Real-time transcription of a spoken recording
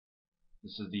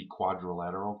This is the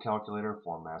Quadrilateral Calculator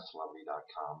for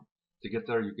MathCelebrity.com. To get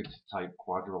there, you could type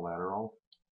quadrilateral,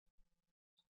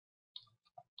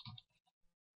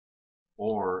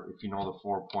 or if you know the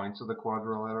 4 points of the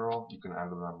quadrilateral, you can enter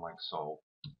them like so.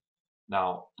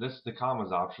 Now, the comma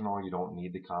is optional. You don't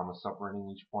need the comma separating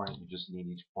each point. You just need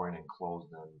each point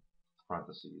enclosed in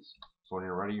parentheses. So when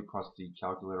you're ready, you press the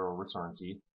calculator or return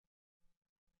key.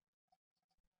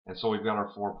 And so we've got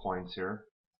our 4 points here.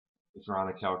 If you're on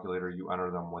a calculator, you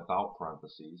enter them without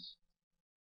parentheses.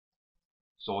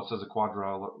 So it says a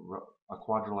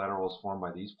quadrilateral is formed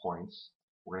by these points.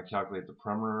 We're going to calculate the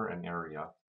perimeter and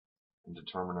area and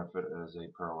determine if it is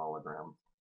a parallelogram.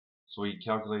 So we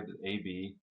calculated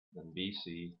AB, then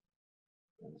BC,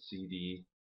 then CD,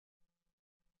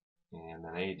 and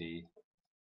then AD.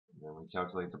 And then we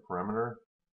calculate the perimeter,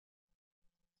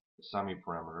 the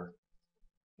semi-perimeter,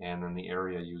 and then the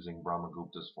area using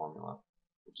Brahmagupta's formula,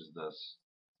 which is this.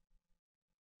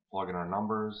 Plug in our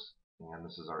numbers, and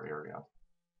this is our area.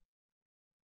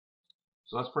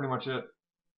 So that's pretty much it.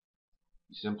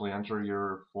 You simply enter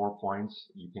your 4 points.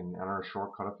 You can enter a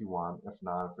shortcut if you want. If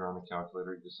not, if you're on the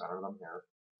calculator, you just enter them here.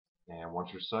 And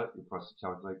once you're set, you press the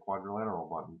Calculate Quadrilateral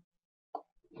button.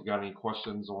 If you got any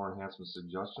questions or enhancement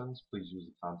suggestions, please use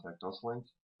the Contact Us link.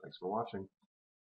 Thanks for watching.